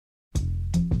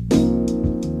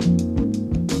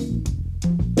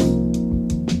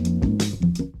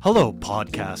Hello,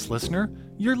 podcast listener.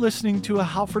 You're listening to a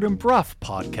Halford and Bruff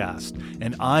podcast,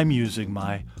 and I'm using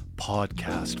my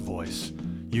podcast voice.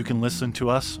 You can listen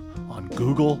to us on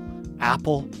Google,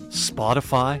 Apple,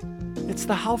 Spotify. It's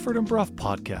the Halford and Bruff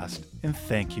podcast, and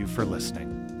thank you for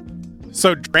listening.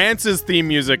 So Drance's theme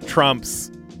music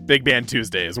trumps Big Band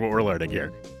Tuesday is what we're learning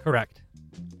here. Correct.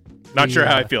 Not sure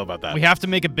how I feel about that. We have to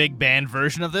make a big band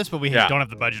version of this, but we don't have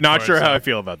the budget Not for sure it. how I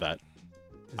feel about that.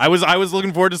 I was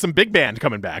looking forward to some big band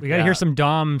coming back. We gotta hear some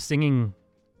Dom singing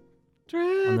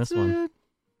on this one.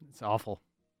 It's awful.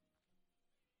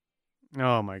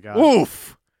 Oh my god.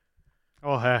 Oof.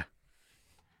 Oh hey.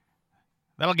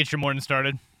 That'll get your morning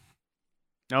started.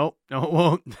 No, it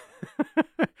won't.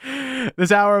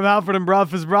 This hour of Halford and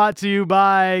Bruff is brought to you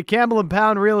by Campbell and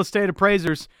Pound Real Estate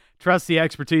Appraisers. Trust the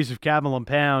expertise of Campbell and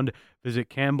Pound. Visit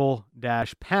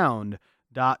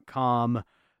campbell-pound.com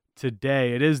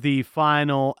today. It is the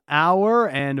final hour,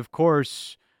 and of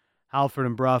course, Halford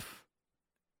and Bruff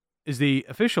is the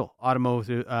official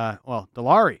automotive.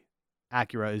 Dilawri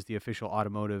Acura is the official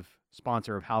automotive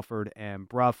sponsor of Halford and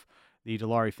Bruff. The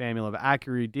Dilawri family of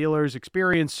Acura dealers.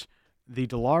 Experience the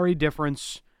Dilawri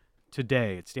difference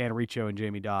today. It's Dan Riccio and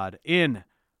Jamie Dodd in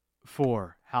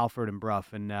for Halford and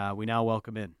Bruff, and we now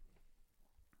welcome in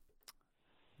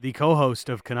the co-host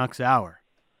of Canucks Hour.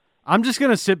 I'm just going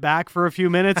to sit back for a few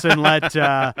minutes and let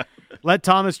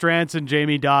Thomas Drance and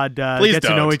Jamie Dodd get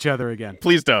to know each other again.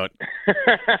 Please don't.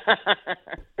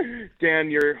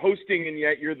 Dan, you're hosting, and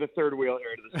yet you're the third wheel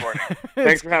here this morning.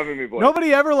 Thanks for having me, boys.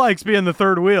 Nobody ever likes being the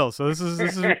third wheel, so this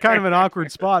is kind of an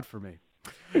awkward spot for me.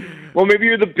 Well, maybe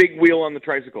you're the big wheel on the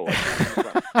tricycle.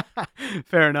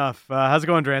 Fair enough. How's it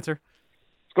going, Drancer?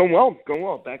 It's going well.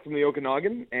 Back from the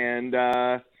Okanagan, and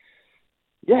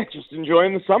just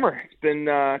enjoying the summer. It's been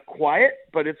quiet,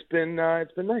 but it's been nice.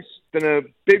 It's been a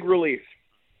big relief.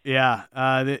 Yeah.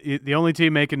 The only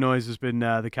team making noise has been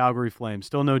the Calgary Flames.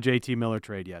 Still no JT Miller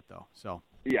trade yet, though. So.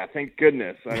 Yeah, thank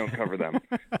goodness I don't cover them.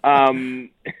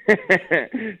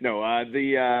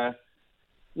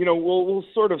 We'll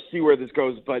sort of see where this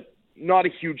goes, but not a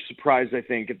huge surprise, I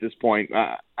think, at this point.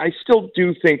 I still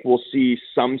do think we'll see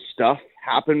some stuff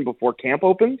happen before camp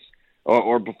opens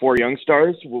or before Young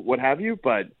Stars, what have you.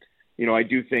 But, I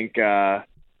do think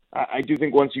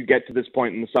once you get to this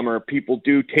point in the summer, people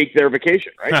do take their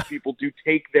vacation, right? People do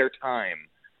take their time,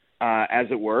 as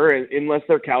it were, unless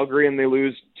they're Calgary and they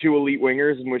lose two elite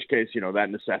wingers, in which case, that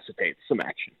necessitates some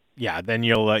action. Yeah, then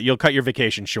you'll cut your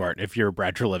vacation short if you're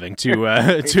Brad Treliving to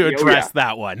address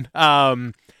that one.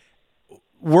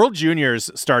 World Juniors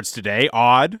starts today.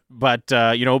 Odd, but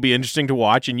it'll be interesting to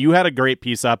watch. And you had a great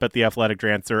piece up at the Athletic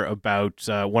Drancer about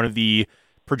one of the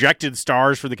projected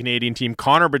stars for the Canadian team,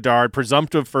 Connor Bedard,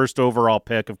 presumptive first overall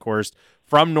pick, of course,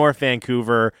 from North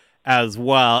Vancouver as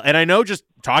well. And I know, just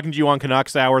talking to you on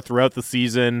Canucks Hour throughout the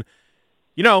season,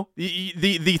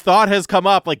 the thought has come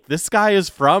up, like, this guy is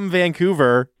from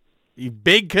Vancouver.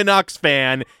 Big Canucks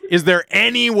fan. Is there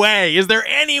any way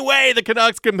the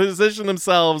Canucks can position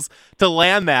themselves to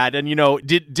land that? And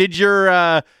did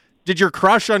your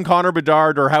crush on Connor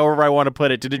Bedard, or however I want to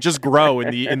put it, did it just grow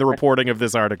in the reporting of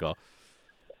this article?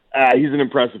 He's an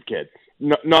impressive kid.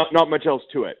 Not much else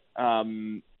to it.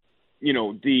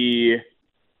 The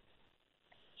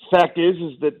fact is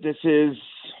that this is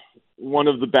one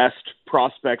of the best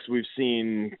prospects we've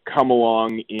seen come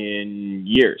along in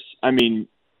years. I mean,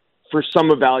 for some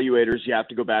evaluators, you have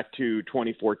to go back to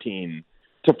 2014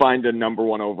 to find a number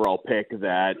one overall pick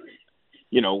that,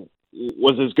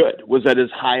 was as good, was at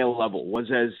as high a level, was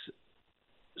as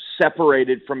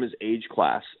separated from his age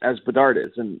class as Bedard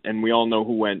is. And we all know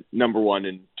who went number one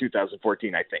in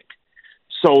 2014, I think.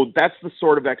 So that's the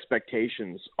sort of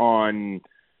expectations on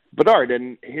Bedard.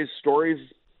 And his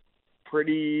story's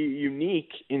pretty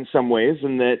unique in some ways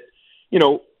in that,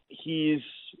 he's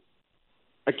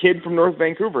a kid from North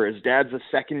Vancouver. His dad's a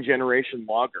second-generation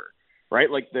logger, right?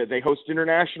 Like, they host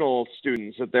international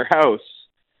students at their house.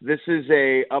 This is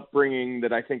a upbringing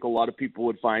that I think a lot of people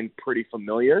would find pretty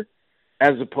familiar,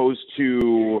 as opposed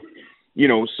to,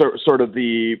 sort of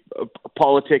the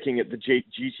politicking at the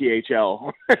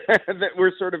GTHL that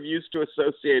we're sort of used to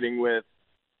associating with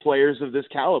players of this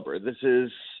caliber. This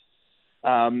is,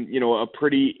 a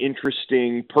pretty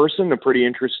interesting person, a pretty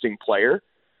interesting player.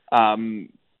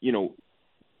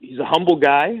 He's a humble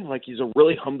guy. Like, he's a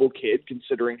really humble kid,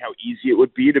 considering how easy it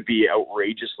would be to be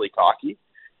outrageously cocky,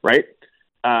 right?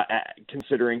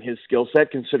 Considering his skill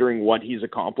set, considering what he's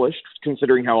accomplished,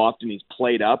 considering how often he's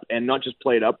played up, and not just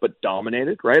played up, but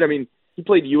dominated, right? I mean, he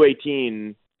played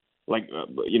U18, what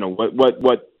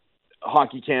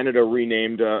Hockey Canada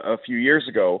renamed a few years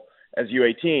ago as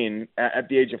U18 at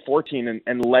the age of 14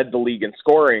 and led the league in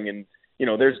scoring. And, you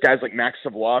know, there's guys like Max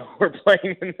Savoie who were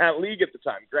playing in that league at the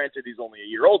time. Granted, he's only a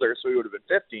year older, so he would have been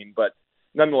 15, but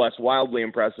nonetheless wildly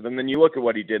impressive. And then you look at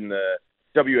what he did in the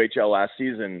WHL last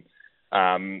season,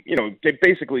 you know,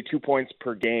 basically 2 points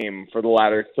per game for the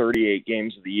latter 38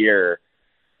 games of the year.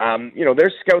 You know,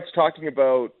 there's scouts talking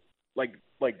about like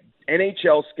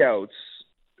NHL scouts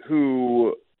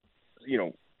who, you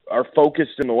know, are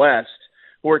focused in the West,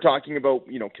 who are talking about,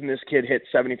 you know, can this kid hit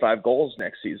 75 goals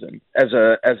next season as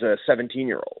a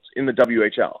 17-year-old in the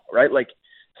WHL, right? Like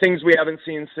things we haven't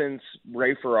seen since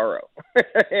Ray Ferraro.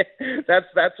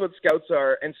 That's what scouts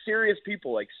are, and serious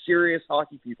people, like serious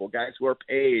hockey people, guys who are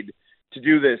paid to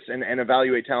do this and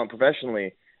evaluate talent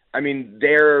professionally. I mean,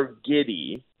 they're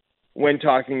giddy when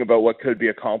talking about what could be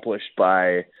accomplished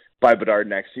by Bedard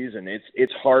next season.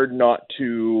 It's hard not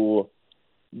to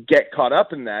get caught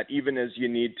up in that, even as you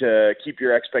need to keep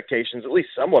your expectations at least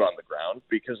somewhat on the ground,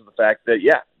 because of the fact that,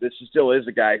 yeah, this still is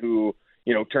a guy who,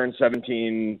 you know, turned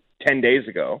 17 10 days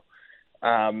ago.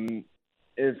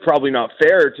 It's probably not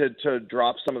fair to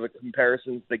drop some of the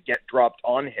comparisons that get dropped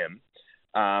on him.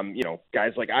 You know,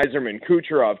 guys like Yzerman,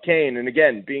 Kucherov, Kane, and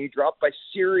again, being dropped by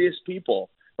serious people,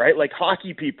 right? Like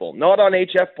hockey people, not on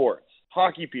HF boards,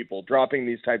 hockey people dropping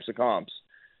these types of comps.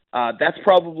 That's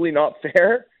probably not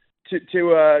fair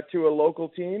to a local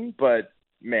team, but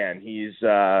man, he's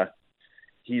a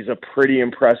pretty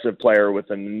impressive player with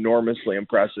an enormously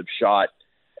impressive shot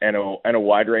and a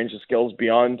wide range of skills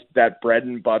beyond that bread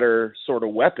and butter sort of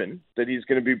weapon that he's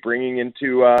going to be bringing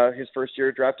into his first year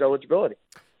of draft eligibility.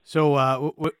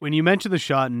 So when you mention the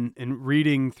shot and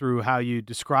reading through how you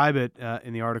describe it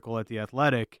in the article at The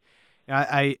Athletic,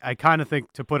 I kind of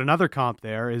think to put another comp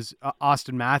there is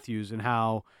Austin Matthews and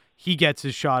how he gets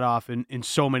his shot off in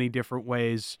so many different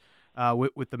ways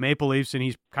with the Maple Leafs, and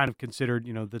he's kind of considered,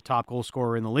 you know, the top goal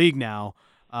scorer in the league now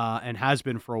and has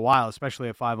been for a while, especially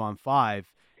at 5-on-5.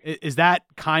 Is that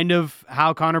kind of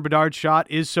how Connor Bedard's shot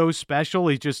is so special?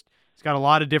 He's got a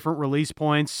lot of different release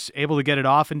points, able to get it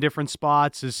off in different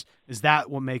spots. Is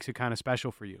that what makes it kind of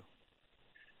special for you?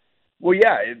 Well,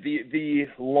 yeah, the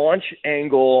launch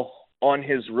angle on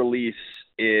his release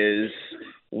is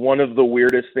one of the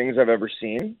weirdest things I've ever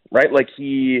seen, right? Like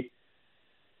there's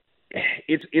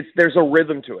a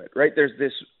rhythm to it, right? There's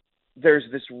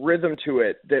this rhythm to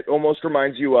it that almost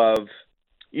reminds you of,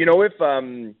 you know, if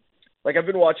like I've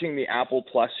been watching the Apple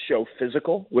Plus show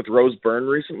Physical with Rose Byrne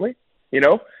recently, you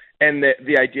know, and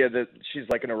the idea that she's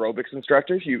like an aerobics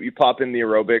instructor. You pop in the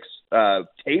aerobics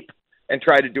tape and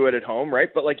try to do it at home, right?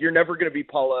 But like you're never going to be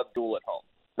Paula Abdul at home,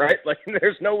 right? Like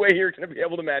there's no way you're going to be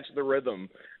able to match the rhythm,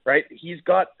 right? He's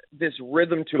got this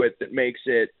rhythm to it that makes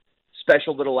it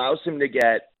special, that allows him to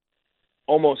get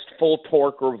almost full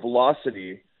torque or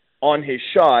velocity on his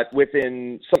shot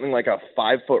within something like a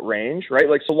 5-foot range, right?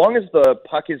 Like so long as the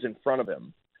puck is in front of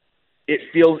him,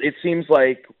 it seems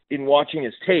like in watching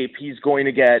his tape, he's going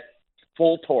to get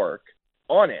full torque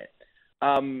on it.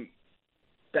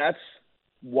 That's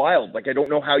wild. Like, I don't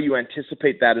know how you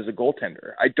anticipate that as a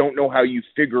goaltender. I don't know how you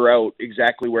figure out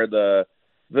exactly where the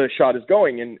shot is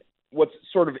going. And what's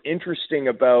sort of interesting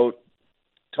about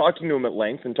talking to him at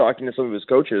length and talking to some of his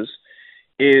coaches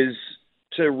is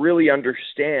to really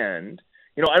understand,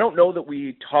 you know, I don't know that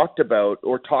we talk about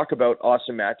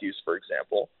Austin Matthews, for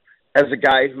example, as a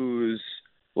guy who's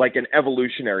like an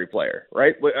evolutionary player,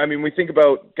 right? I mean, we think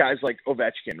about guys like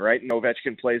Ovechkin, right? And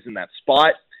Ovechkin plays in that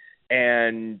spot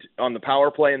and on the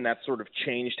power play, and that sort of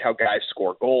changed how guys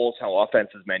score goals, how offense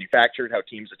is manufactured, how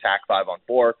teams attack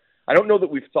 5-on-4. I don't know that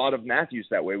we've thought of Matthews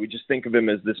that way. We just think of him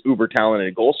as this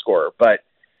uber-talented goal scorer, but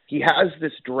he has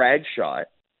this drag shot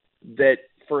that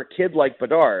for a kid like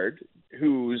Bedard,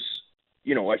 who's,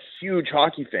 you know, a huge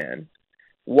hockey fan,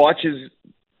 watches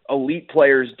elite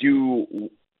players do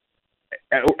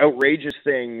outrageous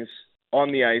things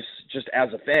on the ice just as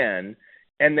a fan,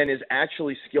 and then is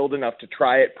actually skilled enough to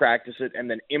try it, practice it, and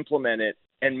then implement it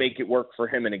and make it work for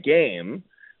him in a game,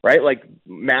 right? Like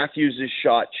Matthews'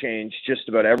 shot changed just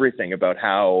about everything about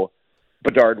how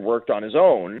Bedard worked on his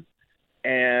own,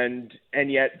 and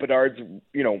yet Bedard's,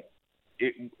 you know,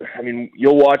 I mean,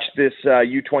 you'll watch this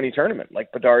U20 tournament.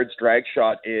 Like Bedard's drag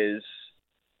shot it's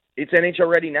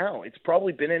NHL ready now. It's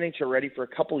probably been NHL ready for a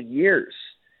couple of years.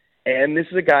 And this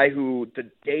is a guy who, the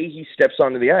day he steps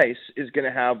onto the ice, is going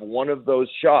to have one of those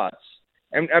shots.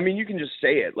 And I mean, you can just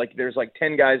say it. Like there's like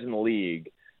 10 guys in the league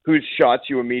whose shots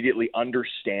you immediately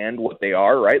understand what they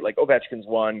are, right? Like Ovechkin's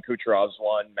one, Kucherov's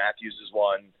one, Matthews is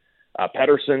one.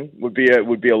 Pettersson would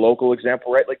be a local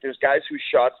example, right? Like there's guys whose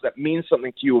shots that mean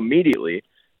something to you immediately.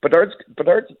 Bedard's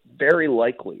very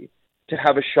likely to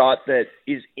have a shot that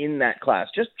is in that class,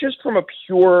 just from a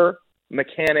pure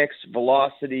mechanics,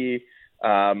 velocity,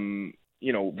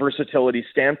 versatility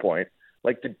standpoint.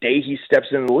 Like the day he steps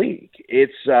in the league,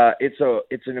 it's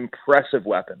an impressive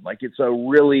weapon. Like it's a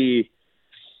really,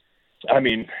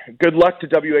 good luck to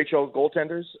WHL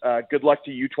goaltenders. Good luck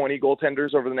to U20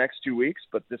 goaltenders over the next 2 weeks.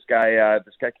 But this guy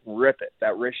can rip it.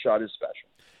 That wrist shot is special.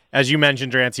 As you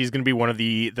mentioned, Drance, he's going to be one of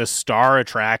the star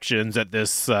attractions at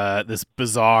this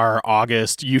bizarre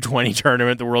August U20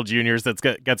 tournament, the World Juniors,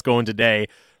 that gets going today.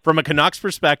 From a Canucks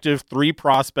perspective, 3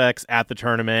 prospects at the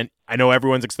tournament. I know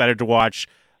everyone's excited to watch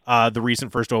the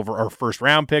recent first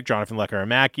round pick, Jonathan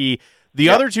Lekkerimäki. The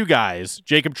other 2 guys,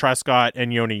 Jacob Truscott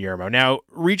and Joni Jurmo. Now,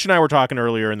 Reach and I were talking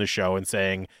earlier in the show and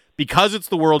saying, because it's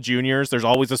the World Juniors, there's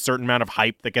always a certain amount of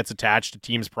hype that gets attached to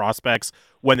teams' prospects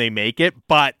when they make it,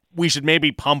 but we should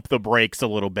maybe pump the brakes a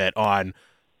little bit on,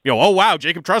 oh wow,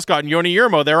 Jacob Truscott and Joni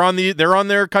Jurmo, they're on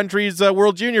their country's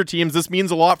World Junior teams. This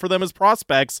means a lot for them as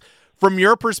prospects. From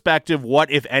your perspective, what,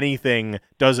 if anything,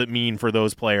 does it mean for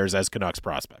those players as Canucks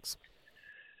prospects?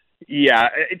 Yeah,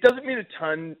 it doesn't mean a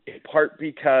ton, in part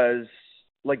because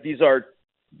these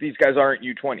guys aren't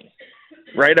U20,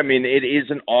 right? I mean, it is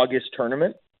an August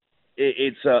tournament.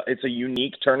 It's a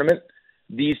unique tournament.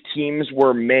 These teams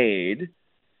were made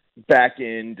back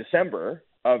in December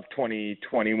of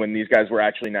 2020 when these guys were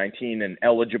actually 19 and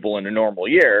eligible in a normal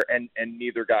year, and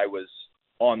neither guy was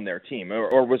on their team.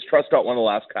 Or was Truscott one of the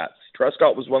last cuts?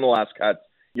 Truscott was one of the last cuts.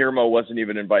 Jurmo wasn't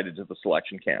even invited to the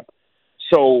selection camp.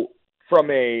 So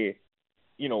from a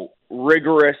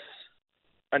rigorous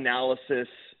analysis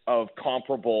of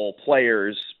comparable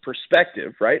players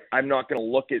perspective, right? I'm not going to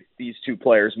look at these 2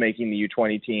 players making the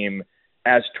U20 team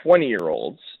as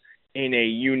 20-year-olds in a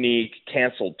unique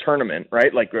canceled tournament,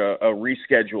 right? Like a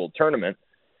rescheduled tournament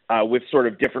with sort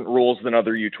of different rules than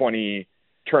other U20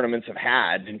 tournaments have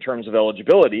had in terms of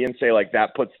eligibility, and say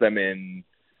that puts them in,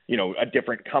 a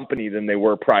different company than they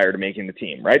were prior to making the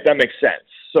team, right? That makes sense.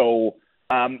 So,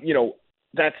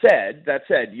 that said,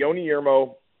 Joni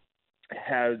Jurmo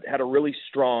had a really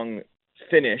strong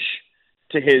finish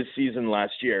to his season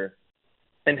last year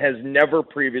and has never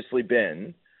previously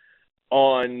been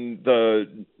on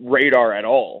the radar at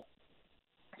all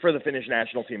for the Finnish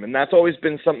national team. And that's always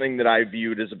been something that I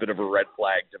viewed as a bit of a red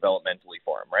flag developmentally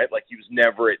for him, right? Like he was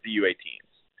never at the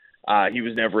U18s. He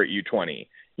was never at U20.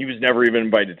 He was never even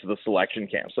invited to the selection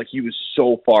camps. Like he was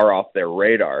so far off their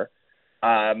radar.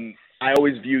 I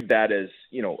always viewed that as,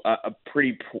 a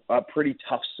pretty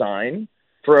tough sign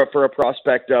for a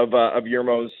prospect of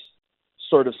Jurmo's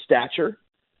sort of stature.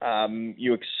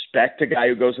 You expect a guy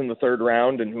who goes in the 3rd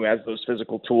round and who has those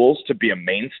physical tools to be a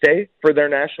mainstay for their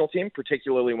national team,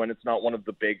 particularly when it's not one of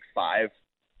the big 5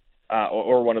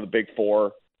 or one of the big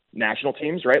 4 national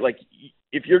teams, right? Like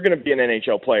if you're going to be an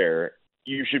NHL player,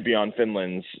 you should be on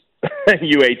Finland's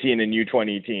U18 and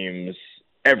U20 teams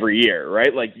every year,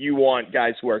 right? Like you want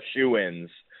guys who are shoo-ins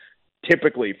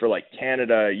typically for like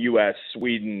Canada, US,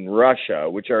 Sweden,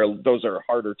 Russia, those are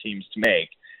harder teams to make.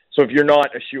 So if you're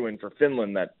not a shoo-in for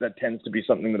Finland, that tends to be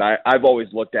something that I've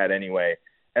always looked at anyway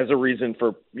as a reason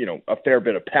for, a fair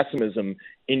bit of pessimism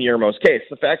in Jurmo's case.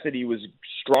 The fact that he was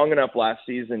strong enough last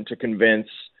season to convince,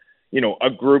 a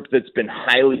group that's been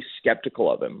highly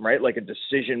skeptical of him, right? Like a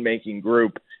decision-making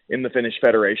group in the Finnish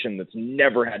Federation that's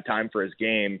never had time for his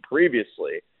game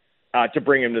previously to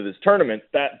bring him to this tournament.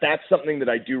 That's something that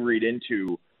I do read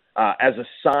into as a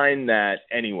sign that,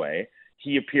 anyway,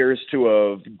 he appears to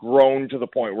have grown to the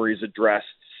point where he's addressed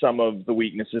some of the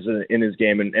weaknesses in his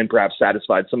game and perhaps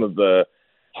satisfied some of the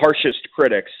harshest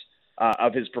critics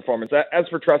of his performance. As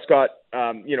for Truscott,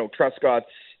 Truscott's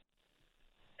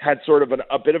had sort of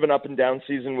a bit of an up and down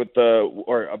season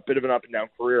or a bit of an up and down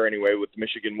career anyway with the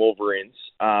Michigan Wolverines.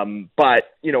 But,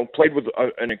 played with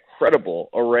an incredible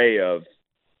array of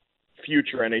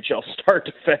future NHL star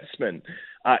defensemen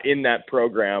in that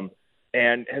program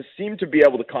and has seemed to be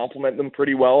able to complement them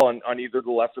pretty well on either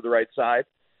the left or the right side.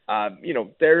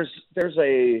 There's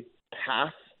a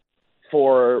path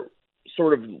for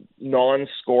sort of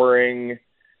non-scoring,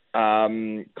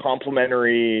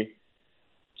 complementary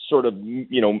sort of,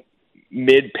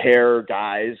 mid-pair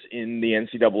guys in the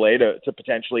NCAA to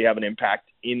potentially have an impact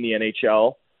in the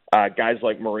NHL. Guys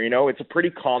like Marino, it's a pretty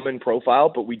common profile,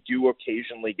 but we do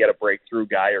occasionally get a breakthrough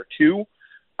guy or two.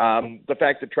 The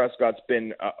fact that Truscott's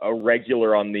been a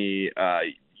regular on the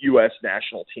U.S.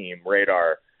 national team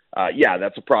radar,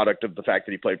 that's a product of the fact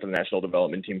that he played for the National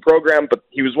Development Team program, but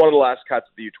he was one of the last cuts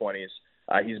of the U20s.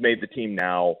 He's made the team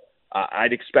now.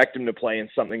 I'd expect him to play in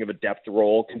something of a depth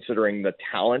role considering the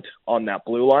talent on that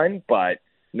blue line, but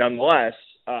nonetheless,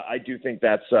 I do think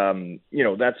that's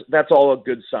that's all a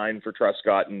good sign for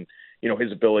Truscott and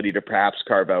his ability to perhaps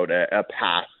carve out a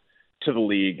path to the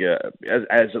league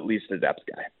as at least a depth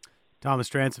guy. Thomas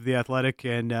Drance of The Athletic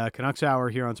and Canucks Hour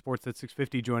here on Sportsnet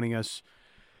 650 joining us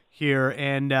here.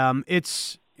 And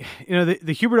it's,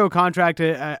 the Huberdeau contract,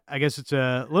 I guess it's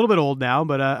a little bit old now,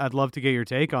 but I'd love to get your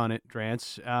take on it,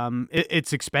 Drance.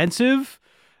 It's expensive.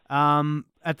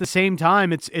 At the same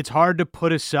time, it's hard to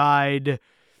put aside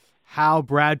how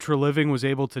Brad Treliving was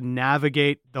able to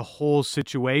navigate the whole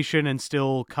situation and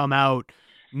still come out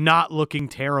not looking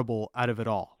terrible out of it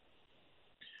all.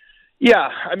 Yeah,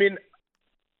 I mean,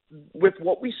 with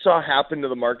what we saw happen to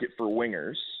the market for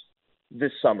wingers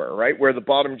this summer, right, where the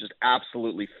bottom just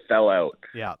absolutely fell out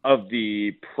of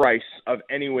the price of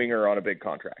any winger on a big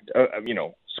contract.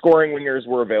 Scoring wingers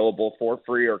were available for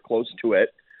free or close to it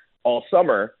all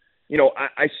summer.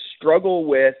 I struggle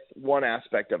with one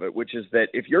aspect of it, which is that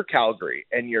if you're Calgary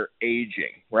and you're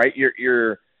aging, right,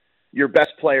 your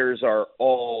best players are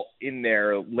all in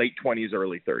their late 20s,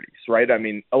 early 30s, right? I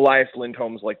mean, Elias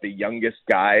Lindholm's like the youngest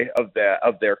guy of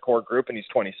their core group, and he's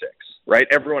 26, right?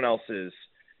 Everyone else is,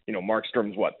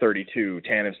 Markstrom's 32,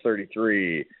 Tanev's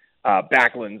 33,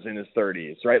 Backlund's in his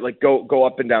 30s, right? Like go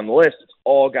up and down the list. It's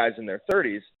all guys in their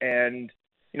 30s, and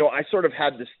I sort of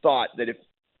had this thought that if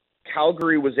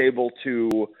Calgary was able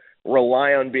to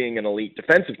rely on being an elite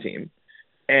defensive team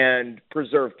and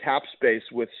preserve cap space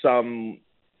with some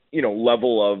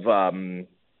level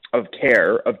of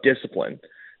care, of discipline,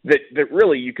 that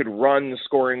really you could run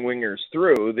scoring wingers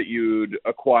through, that you'd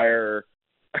acquire,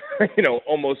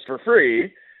 almost for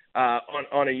free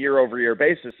on a year-over-year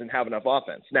basis and have enough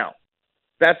offense. Now,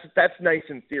 that's nice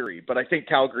in theory, but I think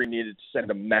Calgary needed to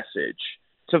send a message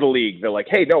to the league. They're like,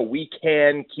 hey, no, we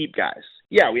can keep guys.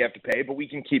 Yeah, we have to pay, but we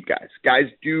can keep guys. Guys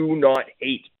do not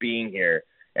hate being here,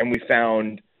 and we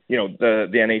found the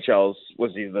NHL's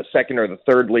was he the second or the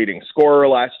third leading scorer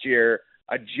last year,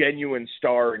 a genuine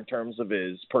star in terms of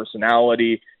his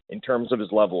personality, in terms of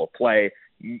his level of play,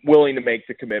 willing to make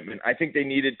the commitment. I think they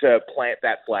needed to plant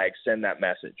that flag, send that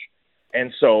message.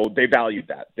 And so they valued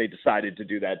that. They decided to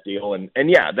do that deal. And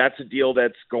yeah, that's a deal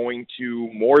that's going to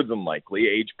more than likely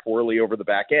age poorly over the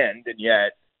back end. And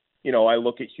yet, I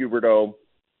look at Huberdeau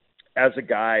as a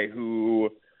guy who,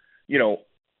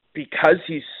 because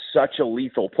he's such a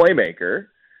lethal playmaker,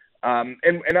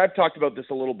 and I've talked about this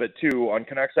a little bit too on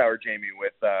Canucks Hour, Jamie,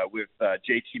 with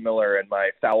JT Miller and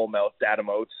my foul-mouthed Adam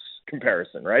Oates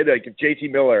comparison, right? Like if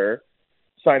JT Miller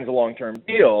signs a long-term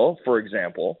deal, for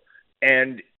example,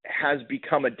 and has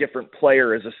become a different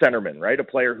player as a centerman, right? A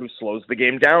player who slows the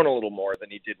game down a little more than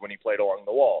he did when he played along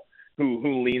the wall,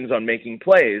 who leans on making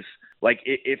plays. Like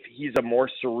if he's a more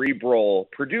cerebral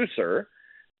producer,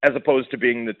 as opposed to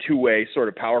being the two-way sort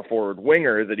of power forward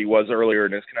winger that he was earlier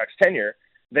in his Canucks tenure,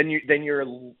 then you're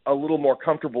a little more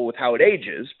comfortable with how it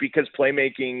ages, because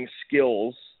playmaking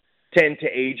skills tend to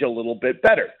age a little bit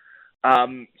better.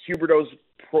 Huberdeau's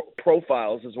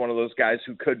profiles is one of those guys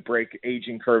who could break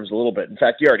aging curves a little bit. In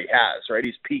fact, he already has, right?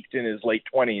 He's peaked in his late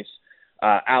 20s,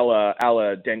 a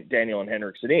la Daniel and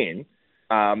Henrik Sedin,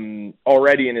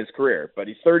 already in his career. But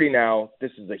he's 30 now.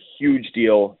 This is a huge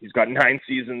deal. He's got 9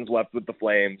 seasons left with the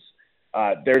Flames.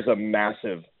 There's a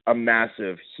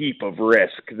massive heap of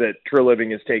risk that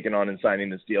Treliving has taken on in signing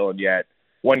this deal, and yet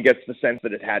one gets the sense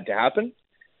that it had to happen.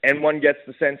 And one gets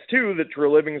the sense, too, that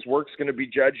Treliving's work's going to be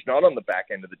judged not on the back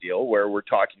end of the deal, where we're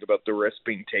talking about the risk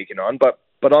being taken on, but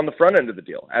on the front end of the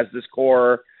deal, as this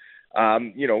core,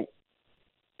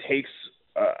 takes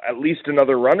at least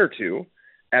another run or two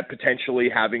at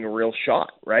potentially having a real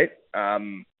shot, right?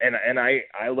 And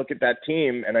I look at that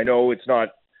team, and I know it's not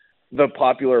the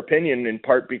popular opinion, in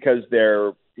part because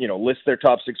they're, list their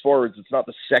top 6 forwards. It's not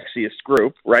the sexiest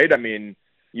group, right? I mean,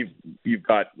 You've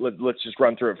got, let's just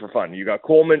run through it for fun. You got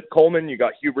Coleman, you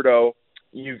got Huberdeau,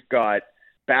 you've got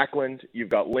Backlund, you've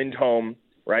got Lindholm,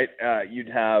 right? You'd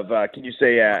have, can you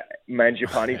say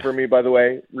Mangiapane for me, by the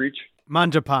way, Reach?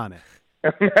 Mangiapane.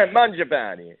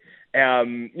 Mangiapane.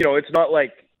 It's not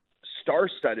like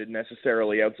star-studded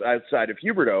necessarily outside of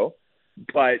Huberdeau,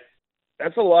 but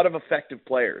that's a lot of effective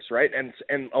players, right?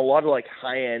 And a lot of like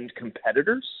high-end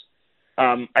competitors.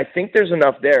 I think there's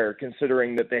enough there,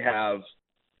 considering that they have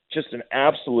just an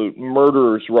absolute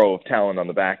murderer's row of talent on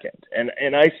the back end.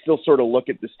 And I still sort of look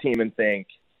at this team and think,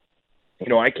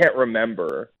 I can't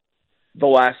remember the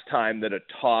last time that a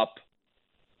top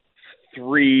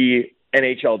 3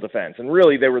 NHL defense, and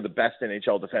really they were the best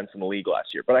NHL defense in the league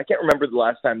last year, but I can't remember the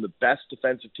last time the best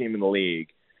defensive team in the league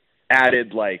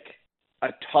added like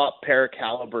a top pair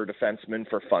caliber defenseman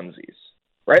for funsies,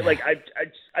 right? Like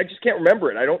I just can't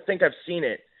remember it. I don't think I've seen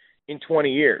it in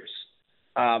 20 years.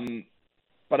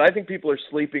 But I think people are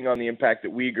sleeping on the impact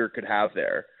that Weegar could have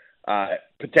there,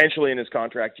 potentially in his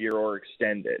contract year or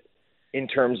extended, in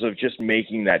terms of just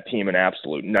making that team an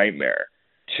absolute nightmare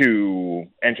to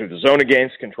enter the zone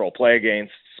against, control play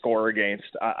against, score against.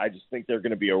 I just think they're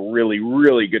going to be a really,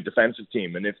 really good defensive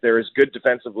team. And if they're as good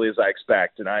defensively as I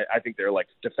expect, and I think they're like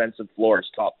defensive floors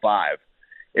top 5,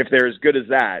 if they're as good as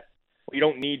that, you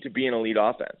don't need to be an elite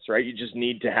offense, right? You just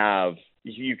need to have,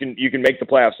 you can make the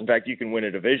playoffs. In fact, you can win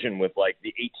a division with like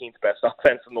the 18th best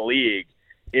offense in the league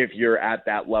if you're at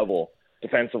that level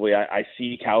defensively. I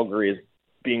see Calgary as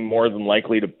being more than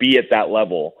likely to be at that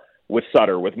level with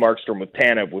Sutter, with Markstrom, with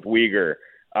Tanev, with Weegar,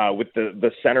 with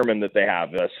the centerman that they have,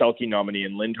 Selke nominee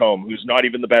and Lindholm, who's not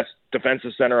even the best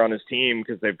defensive center on his team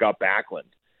because they've got Backlund.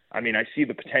 I mean, I see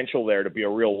the potential there to be a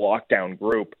real lockdown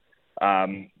group.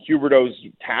 Huberdeau's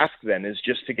task then is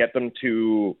just to get them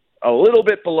to a little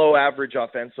bit below average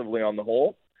offensively on the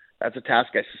whole. That's a task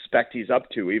I suspect he's up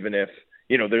to, even if,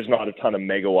 there's not a ton of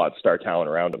megawatt star talent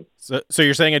around him. So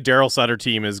you're saying a Daryl Sutter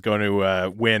team is going to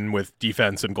win with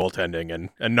defense and goaltending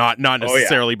and not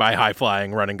necessarily by high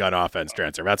flying run and gun offense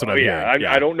transfer. That's what I'm hearing.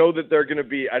 I don't know that they're going to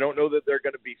be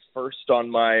first on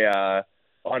my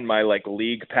like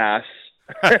league pass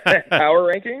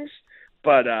power rankings,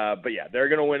 but yeah, they're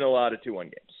going to win a lot of 2-1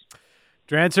 games.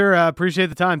 Drancer, appreciate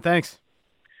the time. Thanks.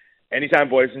 Anytime,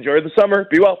 boys. Enjoy the summer.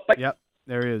 Be well. Bye. Yep,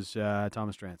 there is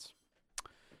Thomas Drance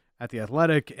at The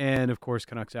Athletic, and of course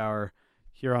Canucks Hour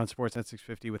here on Sportsnet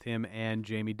 650 with him and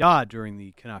Jamie Dodd during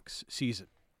the Canucks season.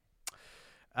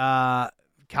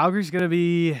 Calgary's going to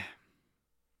be...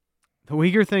 The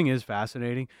Weegar thing is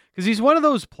fascinating because he's one of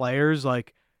those players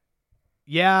like,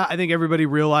 yeah, I think everybody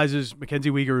realizes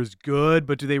Mackenzie Weegar is good,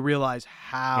 but do they realize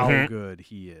how good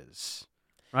he is?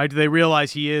 Right? Do they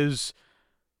realize he is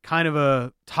kind of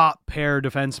a top pair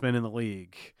defenseman in the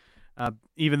league?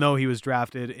 Even though he was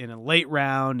drafted in a late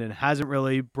round and hasn't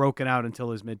really broken out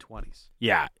until his mid-20s.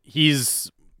 Yeah,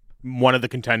 he's one of the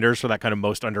contenders for that kind of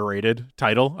most underrated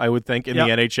title, I would think, in the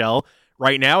NHL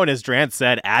right now. And as Drance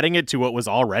said, adding it to what was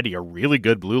already a really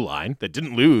good blue line that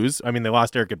didn't lose. I mean, they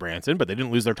lost Eric Branson, but they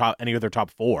didn't lose any of their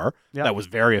top 4. Yep. That was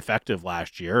very effective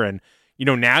last year. And,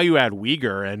 now you add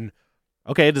Weegar and,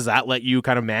 okay, does that let you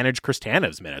kind of manage Chris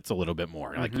Tanev's minutes a little bit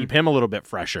more? Like keep him a little bit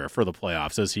fresher for the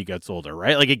playoffs as he gets older,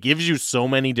 right? Like it gives you so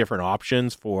many different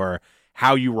options for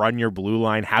how you run your blue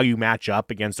line, how you match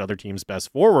up against other teams'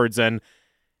 best forwards. And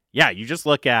yeah, you just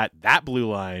look at that blue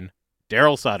line,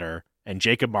 Daryl Sutter and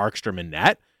Jacob Markstrom in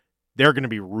net, they're going to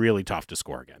be really tough to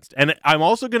score against. And I'm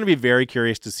also going to be very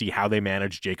curious to see how they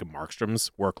manage Jacob Markstrom's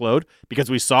workload,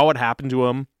 because we saw what happened to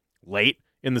him late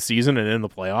in the season and in the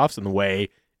playoffs, and the way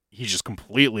he just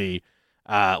completely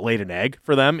laid an egg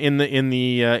for them in the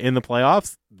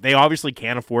playoffs. They obviously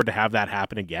can't afford to have that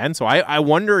happen again. So I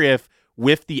wonder if,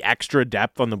 with the extra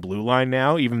depth on the blue line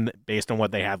now, even based on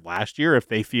what they had last year, if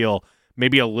they feel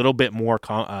maybe a little bit more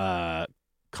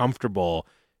comfortable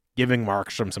giving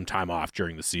Markstrom some time off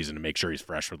during the season to make sure he's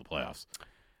fresh for the playoffs.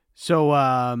 So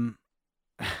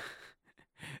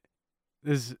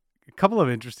there's a couple of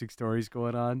interesting stories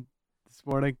going on this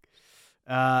morning.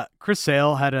 Chris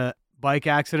Sale had a bike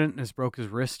accident and has broke his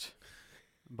wrist.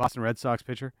 Boston Red Sox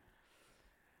pitcher.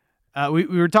 We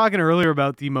were talking earlier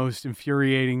about the most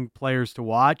infuriating players to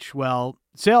watch. Well,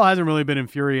 Sale hasn't really been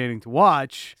infuriating to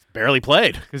watch. Barely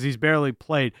played. Because he's barely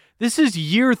played. This is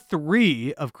year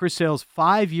 3 of Chris Sale's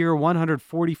 5-year,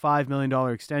 $145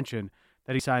 million extension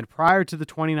that he signed prior to the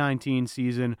 2019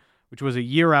 season, which was a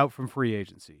year out from free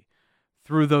agency.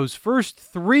 Through those first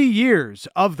 3 years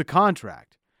of the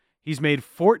contract, he's made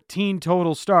 14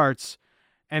 total starts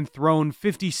and thrown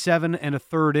 57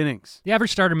 1/3 innings. The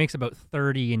average starter makes about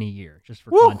 30 in a year, just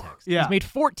for context. Yeah. He's made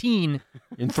 14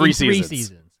 in 3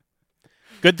 seasons.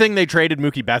 Good thing they traded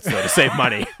Mookie Betts, though, to save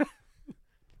money.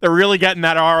 They're really getting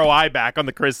that ROI back on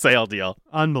the Chris Sale deal.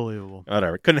 Unbelievable.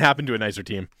 Whatever. Couldn't happen to a nicer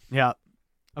team. Yeah.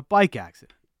 A bike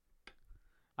accident.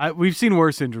 We've seen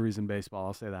worse injuries in baseball,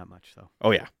 I'll say that much, though.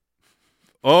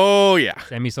 Oh, yeah.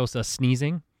 Sammy Sosa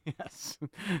sneezing. Yes.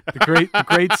 The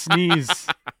great sneeze.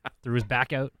 Threw his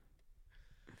back out.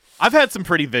 I've had some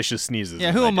pretty vicious sneezes.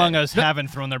 Yeah, who among us haven't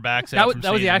thrown their backs out?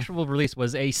 That was the actual release,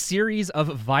 was a series of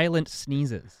violent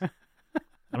sneezes.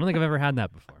 I don't think I've ever had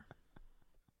that before.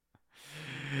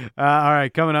 All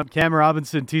right, coming up, Cam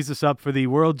Robinson tees us up for the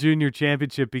World Junior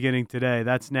Championship beginning today.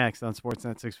 That's next on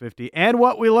Sportsnet 650. And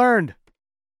what we learned.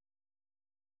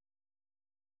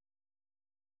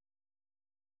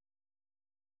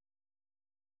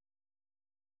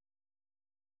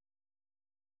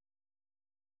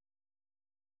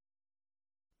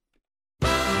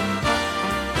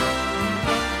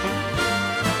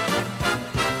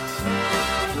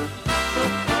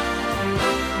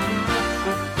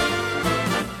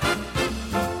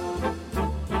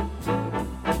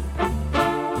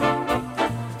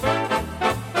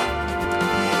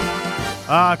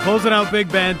 Closing out Big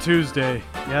Band Tuesday.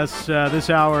 Yes, this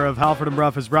hour of Halford and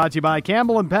Brough is brought to you by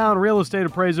Campbell & Pound Real Estate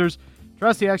Appraisers.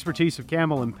 Trust the expertise of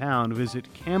Campbell & Pound. Visit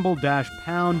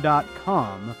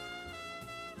campbell-pound.com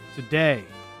today.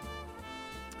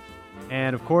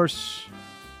 And, of course,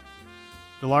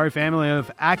 Dilawri family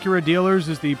of Acura dealers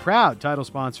is the proud title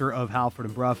sponsor of Halford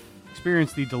and Brough.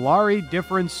 Experience the Dilawri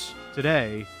difference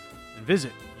today and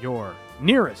visit your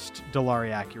nearest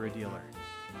Dilawri Acura dealer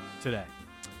today.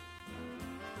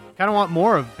 Kind of want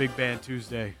more of Big Band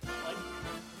Tuesday.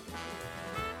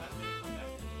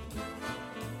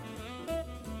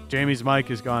 Jamie's mic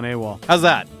has gone AWOL. How's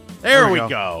that? There we we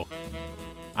go.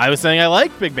 I was saying I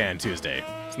like Big Band Tuesday.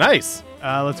 It's nice.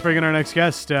 Let's bring in our next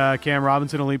guest, Cam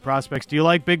Robinson, Elite Prospects. Do you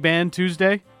like Big Band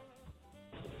Tuesday?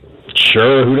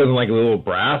 Sure. Who doesn't like a little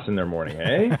brass in their morning,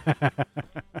 eh?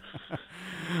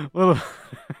 Little.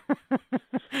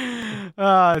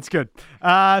 It's good.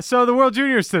 So the World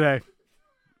Juniors today.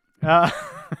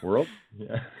 World?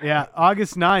 Yeah. Yeah,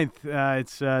 August 9th.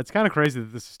 It's kind of crazy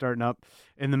that this is starting up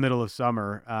in the middle of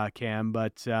summer, Cam.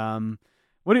 But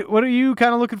what are you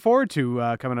kind of looking forward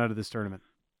to coming out of this tournament?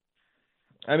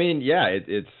 I mean, yeah,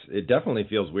 it definitely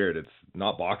feels weird. It's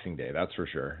not Boxing Day, that's for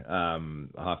sure. I'll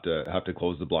have to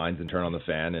close the blinds and turn on the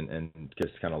fan and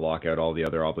just kind of lock out all the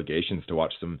other obligations to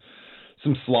watch some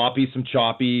sloppy, some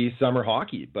choppy summer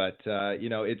hockey. But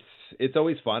it's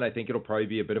always fun. I think it'll probably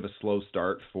be a bit of a slow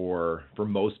start for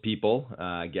most people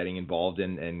getting involved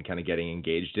and kind of getting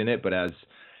engaged in it. But as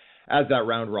that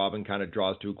round robin kind of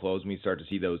draws to a close and we start to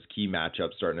see those key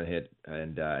matchups starting to hit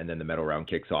and then the medal round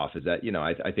kicks off, is that,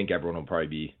 I think everyone will probably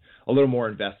be a little more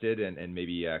invested and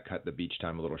maybe cut the beach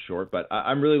time a little short. But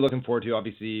I'm really looking forward to,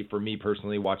 obviously, for me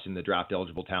personally, watching the draft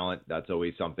eligible talent. That's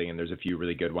always something, and there's a few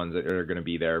really good ones that are going to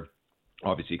be there.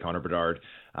 Obviously, Connor Bedard,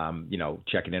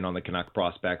 checking in on the Canuck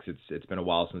prospects. It's been a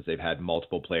while since they've had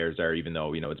multiple players there, even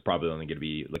though, it's probably only going to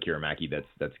be Lakira Mackey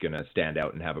that's going to stand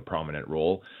out and have a prominent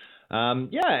role.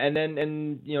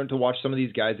 To watch some of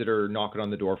these guys that are knocking on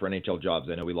the door for NHL jobs.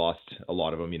 I know we lost a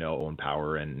lot of them, Owen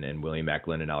Power and William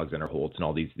Eklund and Alexander Holtz and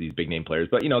all these big name players.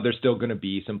 But, there's still going to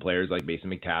be some players like Mason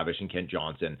McTavish and Kent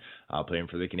Johnson playing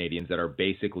for the Canadians that are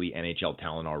basically NHL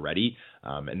talent already.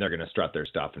 And they're going to strut their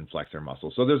stuff and flex their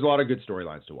muscles. So there's a lot of good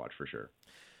storylines to watch for sure.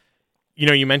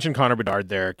 You mentioned Connor Bedard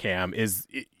there, Cam. Is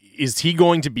he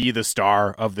going to be the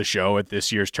star of the show at this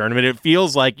year's tournament? It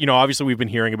feels like, obviously we've been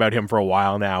hearing about him for a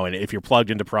while now, and if you're plugged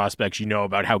into prospects, you know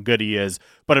about how good he is,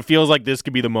 but it feels like this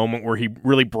could be the moment where he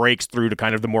really breaks through to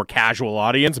kind of the more casual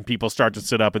audience and people start to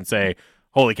sit up and say,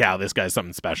 holy cow, this guy's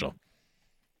something special.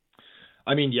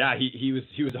 I mean, yeah, he was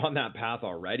on that path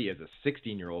already as a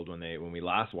 16-year-old when we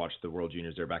last watched the World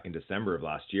Juniors there back in December of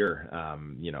last year.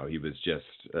 He was just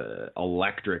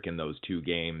electric in those two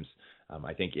games.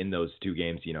 I think in those two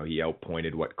games, he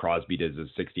outpointed what Crosby did as a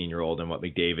 16-year-old and what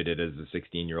McDavid did as a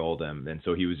 16-year-old. And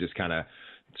so he was just kind of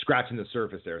scratching the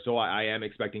surface there. So I am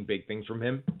expecting big things from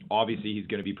him. Obviously, he's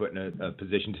going to be put in a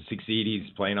position to succeed. He's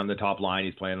playing on the top line.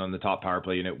 He's playing on the top power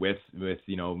play unit with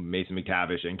Mason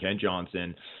McTavish and Kent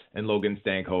Johnson and Logan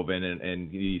Stankoven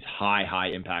and these high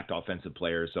impact offensive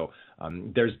players. So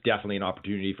there's definitely an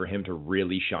opportunity for him to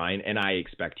really shine, and I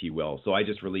expect he will. So I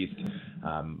just released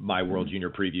my World Junior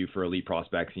preview for Elite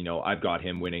Prospects. I've got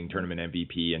him winning tournament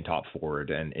MVP and top forward,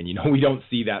 and we don't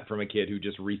see that from a kid who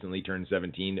just recently turned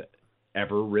 17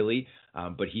 ever, really,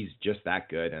 but he's just that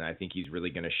good, and I think he's really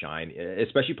going to shine,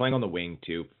 especially playing on the wing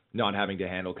too, not having to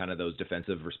handle kind of those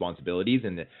defensive responsibilities,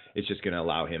 and it's just going to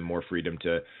allow him more freedom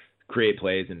to create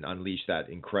plays and unleash that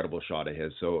incredible shot of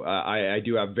his. So I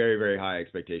do have very, very high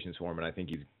expectations for him, and I think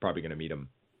he's probably going to meet him.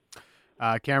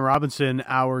 Cam Robinson,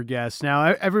 our guest.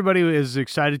 Now, everybody is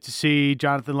excited to see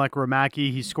Jonathan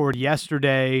Lekkerimäki. He scored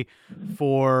yesterday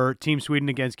for Team Sweden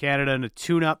against Canada in a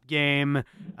tune-up game.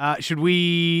 Should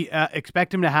we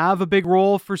expect him to have a big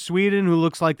role for Sweden, who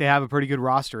looks like they have a pretty good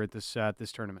roster at this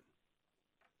tournament?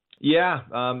 Yeah,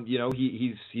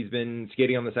 he's been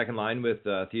skating on the second line with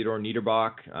Theodor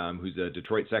Niederbach, who's a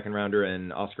Detroit second rounder,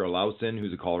 and Oscar Olausson,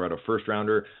 who's a Colorado first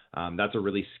rounder. That's a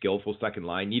really skillful second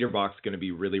line. Niederbach's going to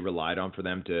be really relied on for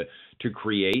them to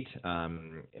create,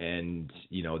 and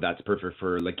that's perfect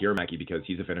for Lekkerimäki because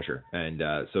he's a finisher. And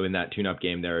so in that tune-up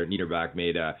game there, Niederbach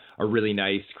made a really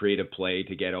nice creative play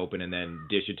to get open and then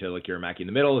dish it to Lekkerimäki in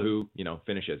the middle, who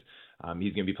finishes.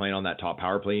 He's going to be playing on that top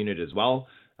power play unit as well.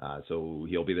 So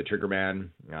he'll be the trigger man.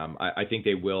 I think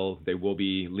they will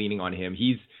be leaning on him.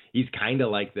 He's kind of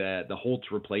like the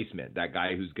Holtz replacement, that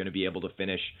guy who's going to be able to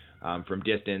finish from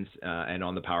distance and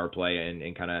on the power play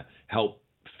and kind of help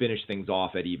finish things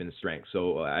off at even strength.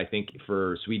 So I think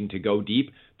for Sweden to go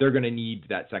deep, they're going to need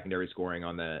that secondary scoring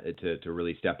on to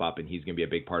really step up, and he's going to be a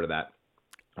big part of that.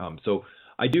 So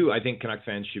I think Canucks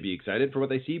fans should be excited for what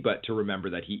they see, but to remember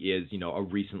that he is, a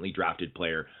recently drafted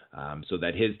player, so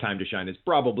that his time to shine is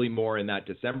probably more in that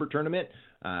December tournament.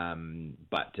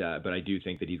 But I do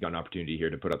think that he's got an opportunity here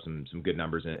to put up some good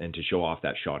numbers and to show off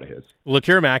that shot of his.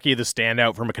 Lekkerimäki, the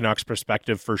standout from a Canucks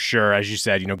perspective for sure. As you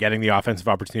said, getting the offensive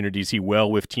opportunities he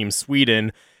will with Team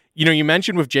Sweden. You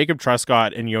mentioned with Jacob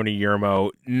Truscott and Joni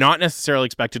Jurmo, not necessarily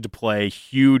expected to play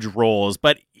huge roles,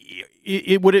 but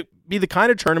would it be the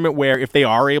kind of tournament where if they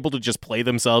are able to just play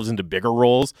themselves into bigger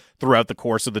roles throughout the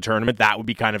course of the tournament, that would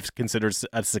be kind of considered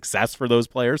a success for those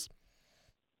players?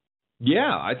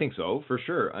 Yeah, I think so, for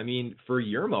sure. I mean, for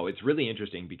Jurmo, it's really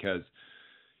interesting because,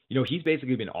 he's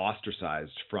basically been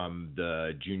ostracized from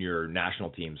the junior national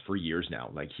teams for years now.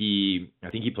 Like I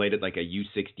think he played at like a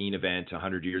U16 event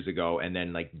 100 years ago and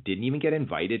then didn't even get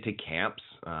invited to camps,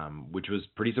 which was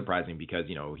pretty surprising because,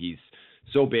 he's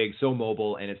so big, so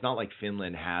mobile, and it's not like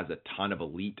Finland has a ton of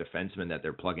elite defensemen that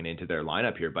they're plugging into their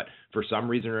lineup here, but for some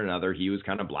reason or another, he was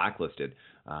kind of blacklisted.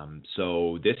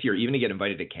 So this year, even to get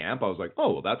invited to camp, I was like,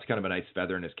 oh, well, that's kind of a nice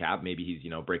feather in his cap. Maybe he's,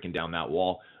 breaking down that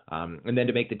wall. And then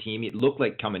to make the team, it looked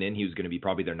like coming in, he was going to be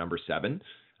probably their number 7.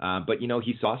 But,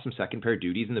 he saw some second pair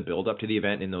duties in the build up to the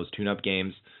event in those tune-up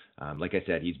games. Like I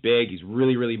said, he's big, he's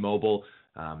really, really mobile.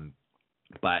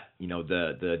 But,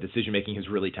 the decision-making is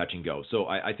really touch and go. So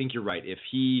I think you're right. If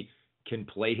he can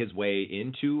play his way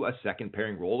into a second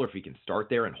pairing role, or if he can start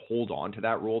there and hold on to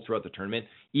that role throughout the tournament,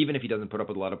 even if he doesn't put up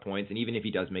a lot of points, and even if he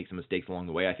does make some mistakes along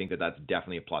the way, I think that that's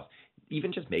definitely a plus.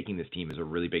 Even just making this team is a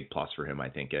really big plus for him, I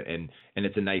think. And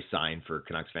it's a nice sign for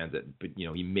Canucks fans that,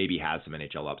 he maybe has some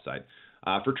NHL upside.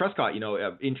 For Truscott,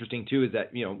 interesting too is that,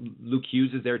 Luke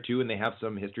Hughes is there too, and they have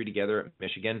some history together at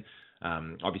Michigan.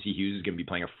 Obviously Hughes is going to be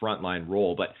playing a frontline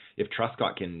role, but if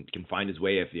Truscott can find his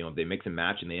way, if they mix and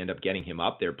match and they end up getting him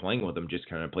up there playing with him, just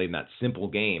kind of playing that simple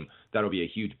game, that'll be a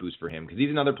huge boost for him because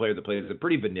he's another player that plays a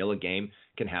pretty vanilla game,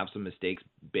 can have some mistakes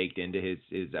baked into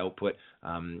his output,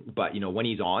 but when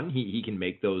he's on, he can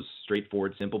make those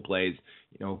straightforward simple plays,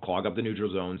 clog up the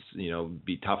neutral zones,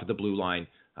 be tough at the blue line,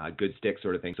 good stick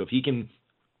sort of thing. So if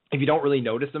you don't really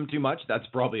notice them too much, that's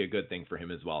probably a good thing for him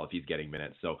as well if he's getting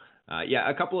minutes. So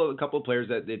a couple of players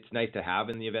that it's nice to have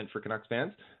in the event for Canucks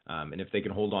fans, and if they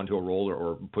can hold on to a role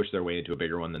or push their way into a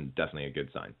bigger one, then definitely a good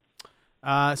sign.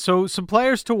 So some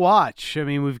players to watch. I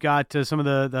mean, we've got some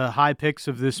of the high picks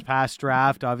of this past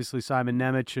draft. Obviously, Simon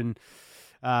Nemec and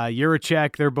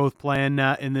Jiricek, they're both playing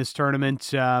in this tournament.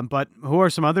 But who are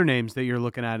some other names that you're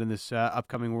looking at in this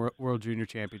upcoming World Junior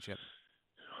Championship?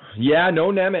 Yeah,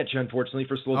 no Nemec, unfortunately,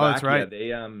 for Slovakia. Oh, that's right.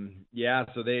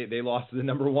 They lost to the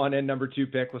number 1 and number 2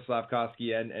 pick with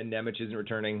Slavkovsky, and Nemec isn't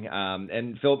returning.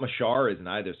 And Filip Mesar isn't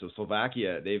either. So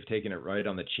Slovakia, they've taken it right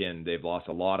on the chin. They've lost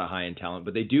a lot of high-end talent,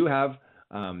 but they do have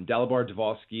Dalibor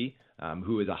Dvorsky,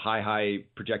 who is a high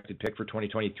projected pick for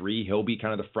 2023. He'll be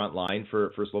kind of the front line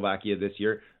for Slovakia this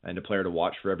year and a player to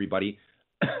watch for everybody.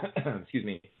 Excuse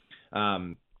me.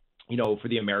 For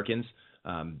the Americans,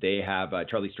 they have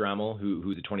Charlie Stramel,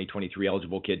 who's a 2023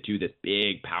 eligible kid too, this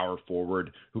big power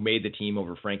forward who made the team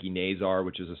over Frankie Nazar,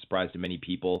 which is a surprise to many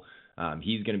people.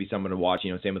 He's going to be someone to watch,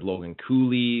 same with Logan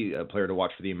Cooley, a player to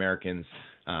watch for the Americans.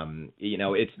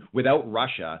 It's without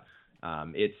Russia,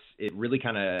 it really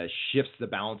kind of shifts the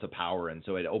balance of power. And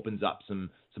so it opens up some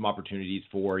opportunities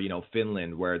for,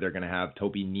 Finland, where they're going to have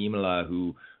Topi Niemela,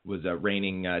 who was a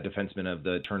reigning defenseman of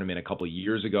the tournament a couple of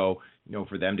years ago.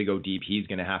 For them to go deep, he's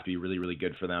going to have to be really, really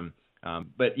good for them.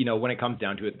 But when it comes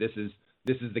down to it, this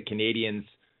is the Canadians'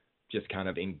 just kind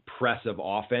of impressive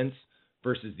offense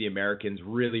versus the Americans'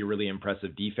 really, really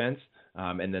impressive defense.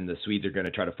 And then the Swedes are going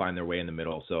to try to find their way in the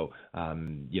middle. So,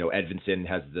 Edvinsson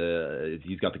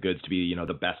he's got the goods to be,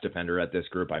 the best defender at this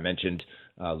group. I mentioned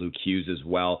Luke Hughes as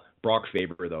well. Brock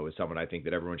Faber, though, is someone I think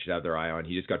that everyone should have their eye on.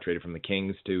 He just got traded from the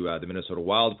Kings to the Minnesota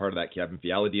Wild, part of that Kevin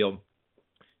Fiala deal.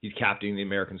 He's captaining the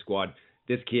American squad.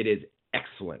 This kid is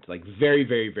excellent, very,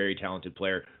 very, very talented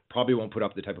player. Probably won't put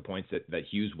up the type of points that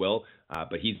Hughes will,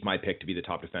 but he's my pick to be the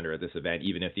top defender at this event,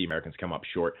 even if the Americans come up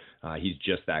short. He's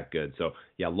just that good. So,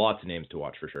 yeah, lots of names to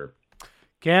watch for sure.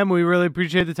 Cam, we really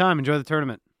appreciate the time. Enjoy the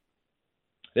tournament.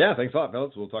 Yeah, thanks a lot,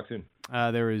 fellas. We'll talk soon.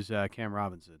 There is Cam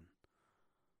Robinson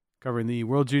covering the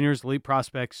World Juniors. Elite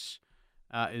Prospects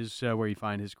is where you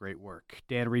find his great work.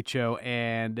 Dan Riccio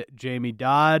and Jamie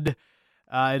Dodd.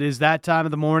 It is that time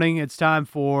of the morning. It's time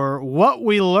for What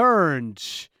We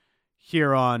Learned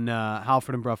here on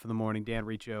Halford and Brough in the Morning. Dan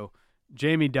Riccio,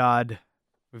 Jamie Dodd.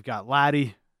 We've got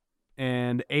Laddie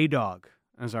and A-Dog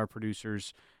as our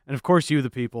producers. And, of course, you, the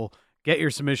people. Get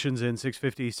your submissions in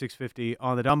 650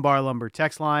 on the Dunbar Lumber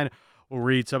text line. We'll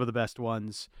read some of the best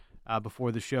ones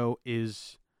before the show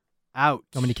is out.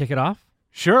 Want me to kick it off?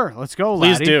 Sure, let's go,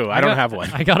 Please laddie. do. I don't have one.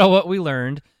 I got what we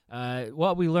learned.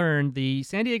 The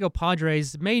San Diego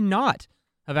Padres may not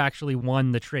have actually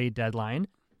won the trade deadline.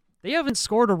 They haven't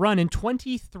scored a run in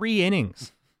 23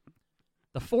 innings.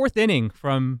 The fourth inning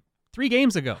from 3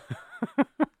 games ago.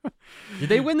 Did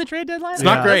they win the trade deadline? It's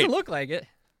not great. Doesn't look like it.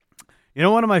 You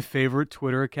know, one of my favorite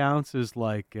Twitter accounts is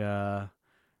like, it's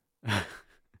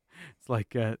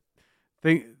like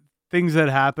things that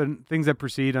happen, things that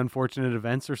precede unfortunate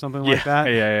events or something like that.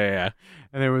 Yeah.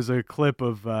 And there was a clip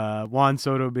of Juan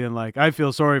Soto being like, I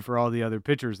feel sorry for all the other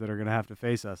pitchers that are going to have to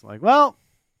face us. Like, well,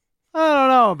 I don't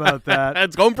know about that.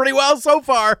 It's going pretty well so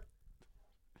far.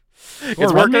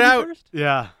 It's working out. First?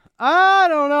 Yeah. I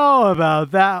don't know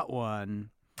about that one.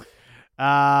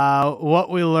 What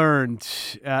we learned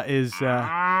is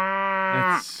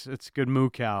it's good moo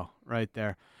cow right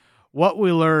there. What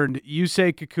we learned,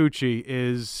 Yusei Kikuchi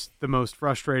is the most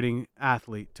frustrating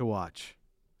athlete to watch.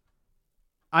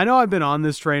 I know I've been on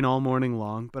this train all morning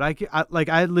long, but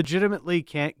I legitimately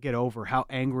can't get over how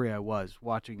angry I was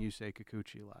watching Yusei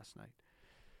Kikuchi last night.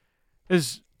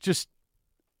 It's just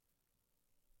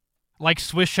Like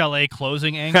Swiss Chalet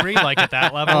closing angry, like at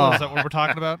that level? Is that what we're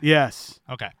talking about? yes.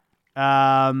 Okay.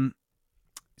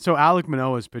 So Alek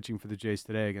Manoah is pitching for the Jays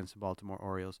today against the Baltimore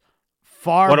Orioles.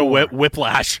 What a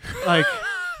whiplash. Like,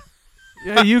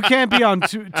 you can't be on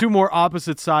two more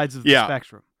opposite sides of the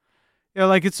spectrum. You know,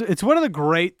 like it's one of the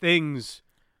great things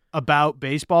about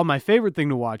baseball. My favorite thing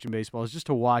to watch in baseball is just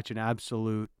to watch an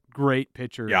absolute great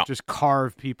pitcher just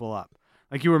carve people up.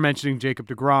 Like you were mentioning Jacob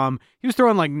deGrom. He was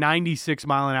throwing like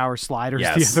 96-mile-an-hour sliders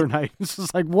the other night. It's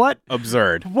just like, what?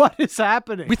 Absurd. What is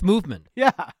happening? With movement.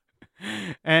 Yeah.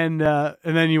 And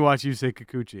then you watch Yusei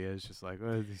Kikuchi. It's just like,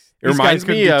 well, these reminds guys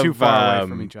couldn't me be of, too far away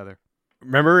from each other.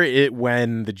 Remember it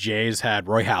when the Jays had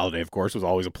Roy Halladay, of course, was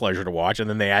always a pleasure to watch, and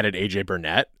then they added AJ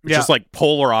Burnett, which is like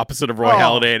polar opposite of Roy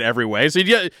Halladay in every way. So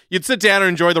you'd sit down and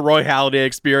enjoy the Roy Halladay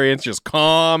experience, just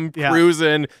calm,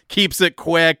 cruising, keeps it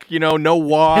quick, no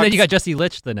walks. And then you got Jesse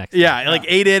Litch the next day. Like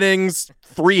 8 innings,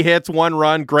 3 hits, 1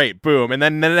 run, great, boom. And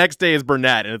then the next day is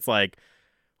Burnett, and it's like,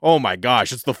 oh my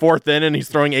gosh, it's the 4th inning. He's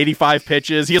throwing 85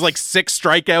 pitches. He has like 6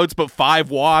 strikeouts, but 5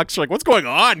 walks. You're like, what's going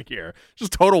on here?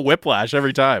 Just total whiplash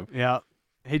every time. Yeah.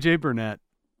 AJ Burnett.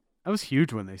 That was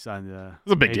huge when they signed the. It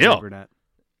was a big AJ deal. Burnett.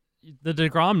 The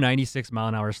DeGrom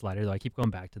 96-mile-an-hour slider, though, I keep going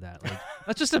back to that. Like,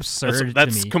 that's just absurd to me.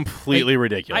 That's completely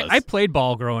ridiculous. I played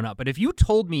ball growing up, but if you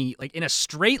told me, like, in a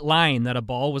straight line that a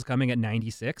ball was coming at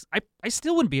 96, I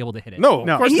still wouldn't be able to hit it. No,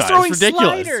 of course he's not. throwing It's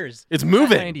ridiculous. sliders. It's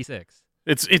moving. 96.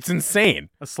 It's insane.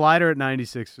 A slider at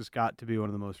 96 has got to be one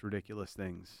of the most ridiculous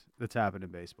things that's happened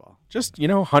in baseball. Just,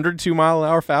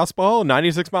 102-mile-an-hour fastball,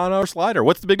 96-mile-an-hour slider.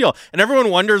 What's the big deal? And everyone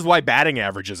wonders why batting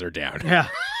averages are down. Yeah.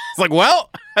 It's like,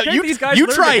 well, you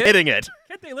try hitting it.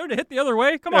 Can't they learn to hit the other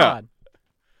way? Come on.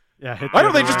 Yeah. Why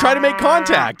don't they just try to make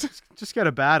contact? Just get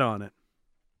a bat on it.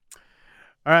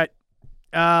 All right.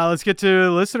 Let's get to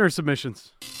listener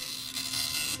submissions.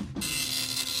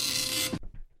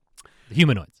 The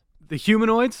humanoids. The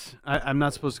humanoids? I'm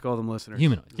not supposed to call them listeners.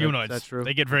 Humanoids. Humanoids. That's true.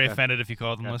 They get very offended if you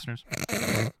call them listeners.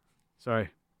 Sorry.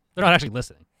 They're not actually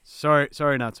listening. Sorry,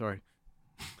 not sorry.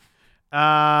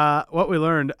 What we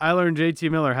learned. I learned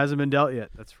JT Miller hasn't been dealt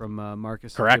yet. That's from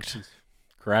Marcus. Correct.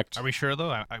 Are we sure,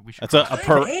 though? We should That's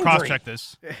cross-check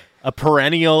this. A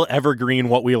perennial evergreen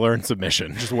what we learned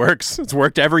submission. Just works. It's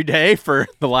worked every day for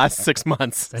the last 6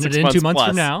 months. Send it in 2 months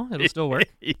from now. It'll still work.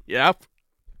 Yep.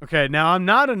 Okay, now I'm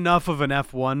not enough of an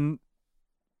F1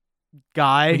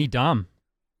 guy We need Dom.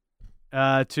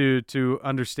 to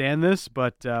understand this,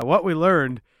 but what we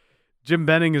learned, Jim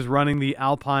Benning is running the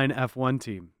Alpine F1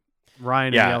 team.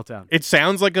 Ryan and Yaletown. It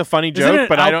sounds like a funny joke, Isn't it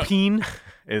but Alpine? I don't.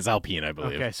 It is Alpine, I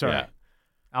believe. Okay, sorry. Yeah.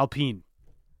 Alpine.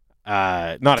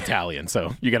 Not Italian,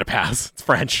 so you got to pass. It's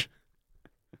French.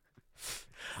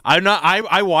 I'm not.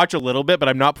 I watch a little bit, but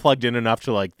I'm not plugged in enough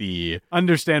to like the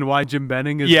understand why Jim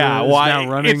Benning is, why now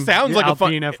running. It sounds like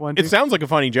Alpine a F1 team. It sounds like a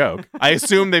funny joke. I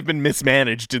assume they've been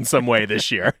mismanaged in some way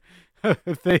this year.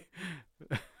 If they,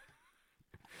 I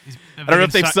don't know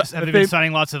if they've been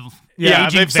signing lots of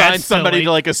if they've signed vets somebody to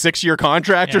like a 6-year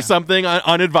contract or something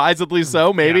unadvisedly.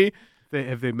 So maybe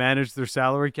have they managed their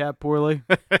salary cap poorly?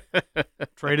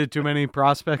 Traded too many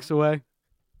prospects away.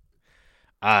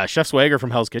 Chef Swagger from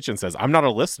Hell's Kitchen says, "I'm not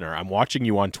a listener. I'm watching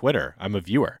you on Twitter. I'm a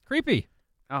viewer." Creepy.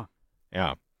 Oh,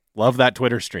 yeah. Love that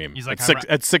Twitter stream. He's like,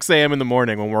 at 6 a.m. in the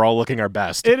morning when we're all looking our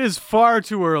best. It is far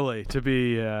too early to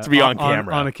be on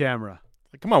camera. On a camera.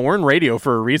 Come on, we're in radio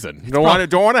for a reason. You don't want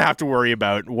to have to worry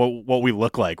about what we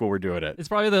look like when we're doing it. It's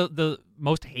probably the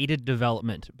most hated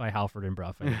development by Halford and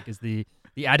Bruff, I think, is the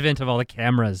advent of all the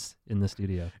cameras in the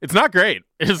studio. It's not great.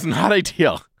 It's not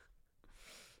ideal.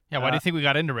 Yeah, why do you think we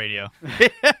got into radio?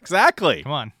 Exactly.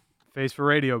 Come on. Face for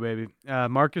radio, baby.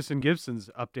 Marcus and Gibson's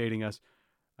updating us.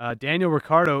 Daniel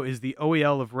Ricciardo is the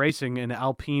OEL of racing, and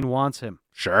Alpine wants him.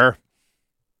 Sure.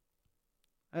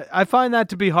 I find that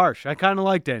to be harsh. I kind of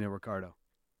like Daniel Ricciardo.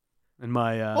 And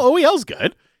my Well, OEL's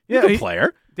good. He's a good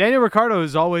player. Daniel Ricciardo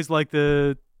is always like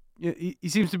he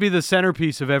seems to be the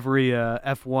centerpiece of every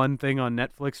F1 thing on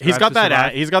Netflix. He's got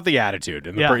that. He's got the attitude.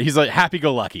 And he's like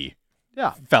happy-go-lucky.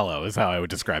 Yeah, fellow is how I would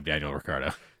describe Daniel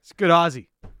Ricciardo. It's a good Aussie.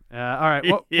 All right,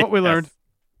 what we learned.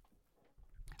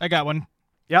 I got one.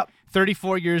 Yep.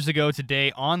 34 years ago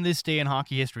today, on this day in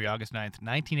hockey history, August 9th,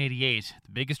 1988,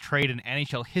 the biggest trade in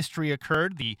NHL history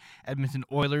occurred. The Edmonton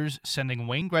Oilers sending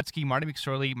Wayne Gretzky, Marty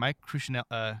McSorley, Mike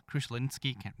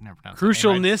Krushelinski, can't never pronounce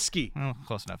Krushelniski. Right. Oh,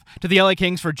 close enough. To the LA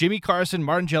Kings for Jimmy Carson,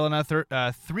 Martin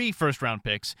Jelena, 3 first-round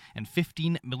picks, and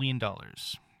 $15 million.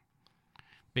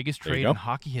 Biggest trade in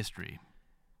hockey history.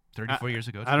 34 years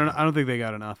ago today. I don't think they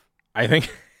got enough. I think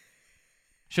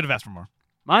should have asked for more.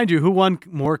 Mind you, who won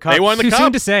more cups? They won the Too cup.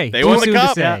 soon to say. They Too won the soon cup.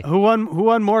 to say. Yeah, who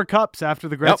won more cups after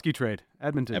the Gretzky trade?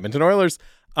 Edmonton Oilers.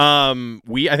 I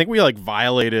think we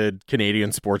violated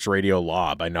Canadian sports radio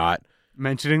law by not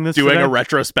mentioning this doing today? a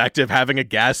retrospective, having a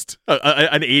guest,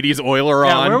 an 80s Oiler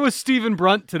on. Where was Stephen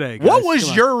Brunt today, guys? What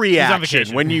was your reaction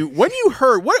vacation. when you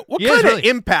heard what kind of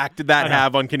impact did that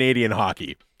have on Canadian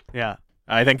hockey? Yeah.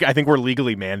 I think we're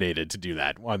legally mandated to do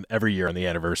that every year on the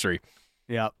anniversary.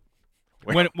 Yeah.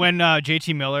 When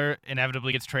JT Miller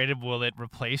inevitably gets traded, will it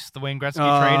replace the Wayne Gretzky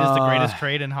trade as the greatest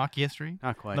trade in hockey history?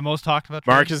 Not quite. The most talked about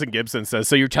trade? Marcus and Gibson says,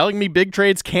 so you're telling me big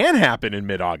trades can happen in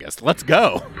mid-August. Let's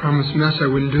go. Promised Mess I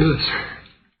wouldn't do this.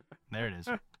 There it is.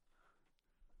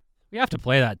 We have to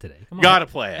play that today. Come on. You gotta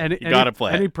play it. You gotta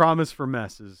play Any it. promise for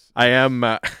messes? I am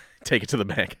take it to the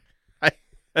bank.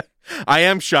 I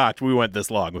am shocked we went this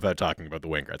long without talking about the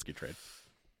Wayne Gretzky trade.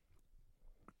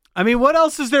 I mean, what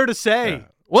else is there to say?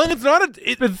 Well, it's not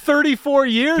It's been 34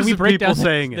 years Can we of break people down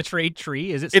saying the it. trade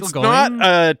tree? Is it still it's going? not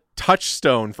a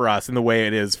touchstone for us in the way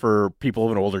it is for people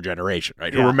of an older generation,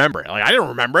 right? Who Yeah. remember it. I didn't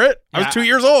remember it. I Yeah, was 2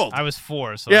 years old. I was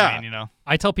 4, so Yeah. I mean,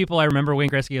 I tell people I remember Wayne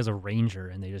Gretzky as a Ranger,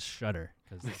 and they just shudder.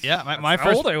 Yeah, my how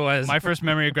first old I was. My first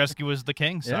memory of Gretzky was the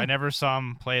Kings. Yeah. I never saw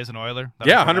him play as an Oiler. That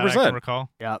Yeah, I can 100%. recall.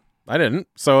 Yeah. I didn't.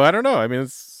 So I don't know. I mean,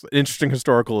 it's an interesting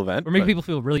historical event. We're making but- people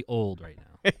feel really old right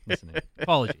now. Listening.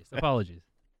 Apologies.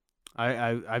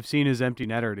 I've seen his empty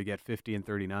netter to get 50 and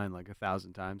 39 like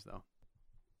 1,000 times though.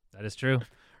 That is true.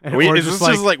 And we're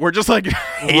or just hating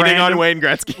on random- Wayne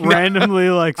Gretzky. randomly I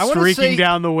wanna streaking say-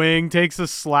 down the wing, takes a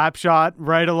slap shot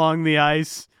right along the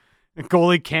ice. The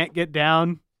goalie can't get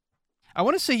down. I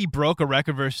want to say he broke a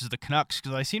record versus the Canucks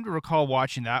because I seem to recall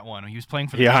watching that one. He was playing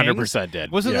for the He Kings. 100%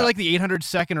 did. Wasn't Yeah. it like the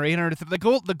 802nd or 800th? The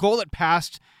goal that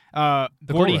passed goal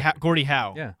Gordie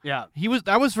Howe. Yeah. Yeah.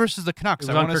 That was versus the Canucks. It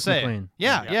was I on want to Kirk say. McLean.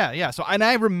 Yeah. So, and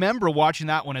I remember watching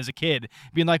that one as a kid,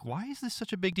 being like, "Why is this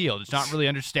such a big deal?" Just not really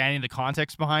understanding the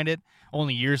context behind it.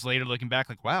 Only years later, looking back,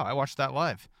 like, "Wow, I watched that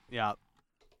live." Yeah.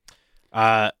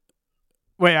 Are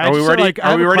Wait, I we just ready? like, I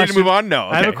Are have we a ready to question- move on? No.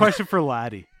 I have a Okay. question for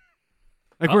Laddie.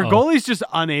 Were Uh-oh. goalies just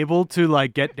unable to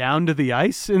get down to the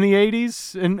ice in the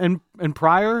 80s and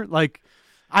prior?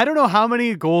 I don't know how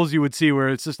many goals you would see where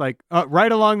it's just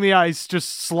right along the ice, just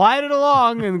slide it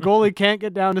along, and the goalie can't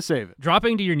get down to save it.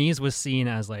 Dropping to your knees was seen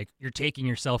as you're taking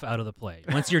yourself out of the play.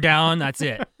 Once you're down, that's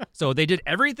it. So they did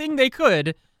everything they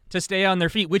could to stay on their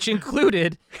feet, which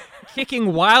included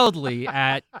kicking wildly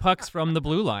at pucks from the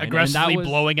blue line. And that Aggressively was-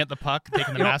 blowing at the puck,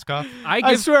 taking the mask off.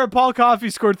 I swear, Paul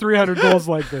Coffey scored 300 goals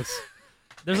like this.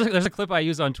 There's a clip I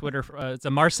use on Twitter. It's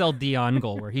a Marcel Dion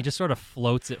goal where he just sort of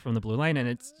floats it from the blue line, and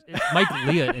it's Mike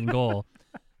Liat in goal,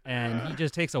 and he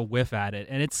just takes a whiff at it,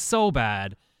 and it's so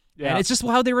bad. Yeah. And it's just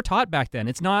how they were taught back then.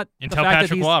 It's not the Until fact that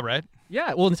Patrick he's, Waugh, right?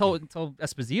 Yeah, well, until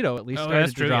Esposito at least Oh, started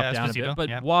that's to true. drop Yeah, down a Esposito, bit, but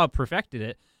yeah. Waugh perfected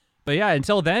it. But yeah,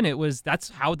 until then, that's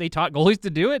how they taught goalies to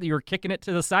do it. You were kicking it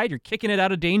to the side, you're kicking it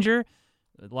out of danger.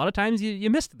 A lot of times you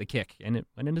missed the kick, and it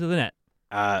went into the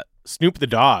net. Snoop the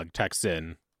dog texts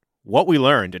in, what we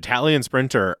learned, Italian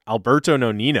sprinter Alberto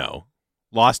Nonino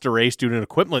lost a race due to an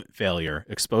equipment failure,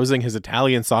 exposing his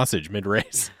Italian sausage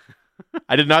mid-race.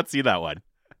 I did not see that one.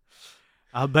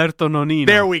 Alberto Nonino.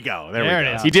 There we go. There There we it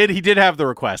go. is. He did have the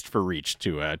request for Reach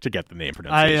to get the name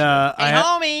pronunciation.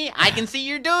 homie, I can see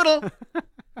your doodle.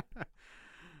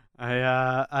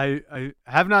 I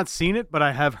have not seen it, but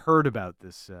I have heard about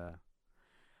this.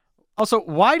 Also,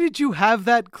 why did you have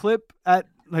that clip at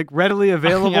like readily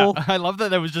available. Yeah, I love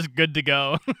that was just good to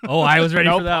go. Oh, I was ready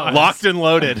for that one. Locked and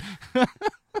loaded.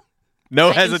 No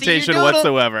I can see your hesitation doodle.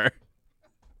 whatsoever.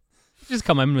 Just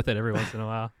come in with it every once in a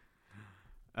while.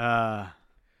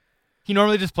 He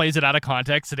normally just plays it out of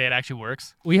context. Today it actually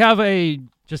works. We have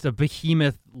just a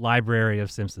behemoth library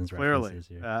of Simpsons Clearly. references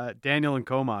here. Daniel and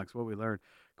Comox, what we learned.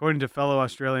 According to fellow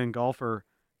Australian golfer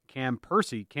Cam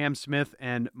Percy, Cam Smith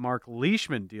and Mark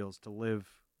Leishman deals to Live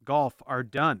Golf are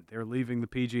done. They're leaving the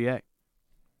PGA.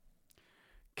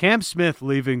 Cam Smith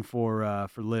leaving for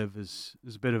Live is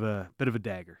a bit of a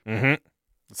dagger. Mm-hmm.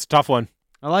 It's a tough one.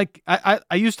 I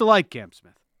used to like Cam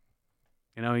Smith.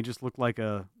 You know, he just looked like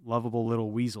a lovable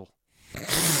little weasel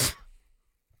with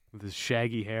his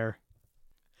shaggy hair.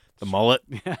 The mullet.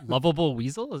 Lovable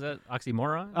weasel? Is that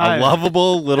oxymoron? A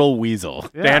lovable little weasel.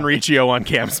 Yeah. Dan Riccio on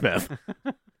Cam Smith.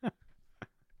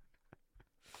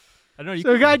 I don't know.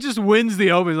 So the guy just wins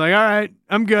the Open. He's like, all right,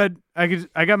 I'm good.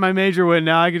 I got my major win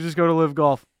now. I could just go to Live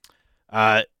Golf.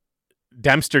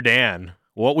 Dempster Dan,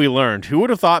 what we learned, who would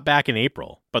have thought back in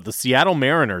April, but the Seattle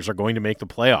Mariners are going to make the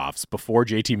playoffs before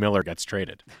JT Miller gets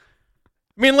traded. I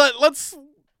mean, let's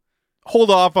hold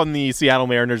off on the Seattle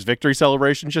Mariners victory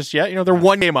celebration just yet. You know, they're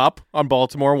 1 game up on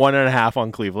Baltimore, 1.5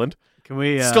 on Cleveland. Can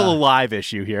we Still a live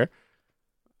issue here.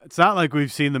 It's not like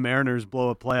we've seen the Mariners blow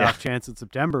a playoff chance in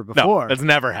September before. No, that's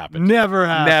never happened. Never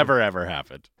happened. Never, ever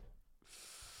happened.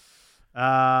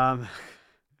 By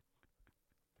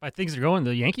things are going,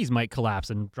 the Yankees might collapse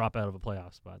and drop out of a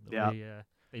playoff spot.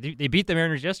 They beat the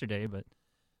Mariners yesterday, but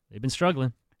they've been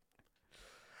struggling.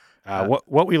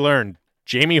 What we learned,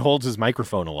 Jamie holds his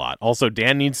microphone a lot. Also,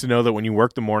 Dan needs to know that when you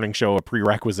work the morning show, a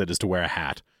prerequisite is to wear a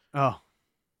hat. Oh.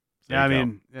 There Yeah, I you go.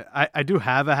 mean, I do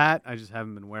have a hat. I just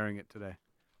haven't been wearing it today.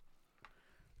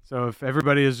 So if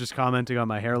everybody is just commenting on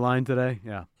my hairline today,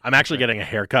 yeah. I'm actually getting a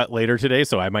haircut later today,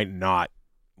 so I might not.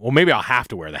 Well, maybe I'll have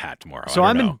to wear the hat tomorrow. So I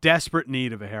I'm don't in know. desperate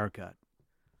need of a haircut.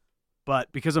 But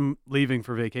because I'm leaving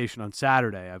for vacation on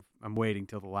Saturday, I'm waiting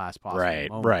till the last possible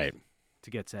moment Right.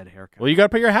 to get said haircut. Well, you got to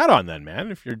put your hat on then,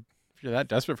 man. If you're that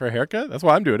desperate for a haircut, that's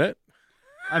why I'm doing it.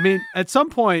 I mean, at some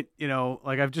point, you know,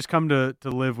 like I've just come to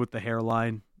live with the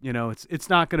hairline. You know, it's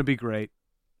not going to be great.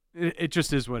 It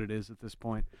just is what it is at this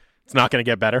point. It's not going to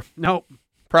get better. Nope.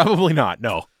 Probably not.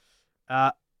 No.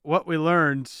 What we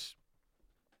learned,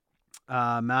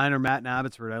 mine or Matt in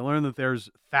Abbotsford, I learned that there's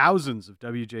thousands of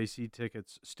WJC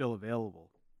tickets still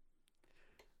available.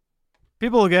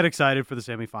 People will get excited for the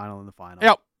semifinal and the final.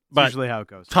 Yep. It's But usually how it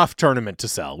goes. tough tournament to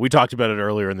sell. We talked about it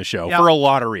earlier in the show Yep. for a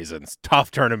lot of reasons. Tough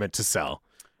tournament to sell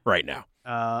right now.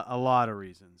 A lot of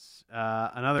reasons.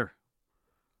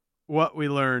 What we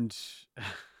learned,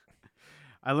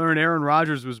 I learned Aaron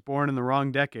Rodgers was born in the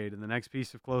wrong decade, and the next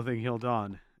piece of clothing he'll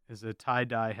don is a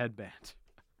tie-dye headband.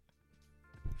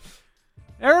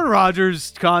 Aaron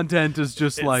Rodgers' content is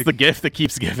just It's like, the gift that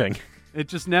keeps giving. it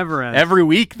just never ends. Every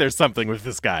week there's something with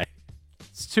this guy.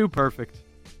 It's too perfect.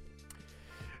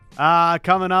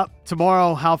 Coming up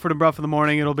tomorrow, Halford and Bruff in the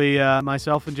morning, it'll be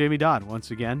myself and Jamie Dodd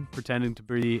once again, pretending to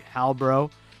be Hal Bro.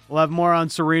 We'll have more on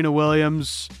Serena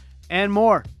Williams and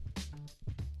more.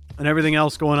 And everything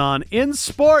else going on in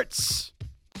sports.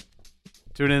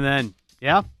 Tune in then.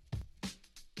 Yeah?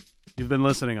 You've been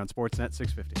listening on Sportsnet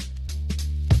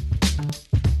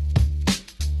 650.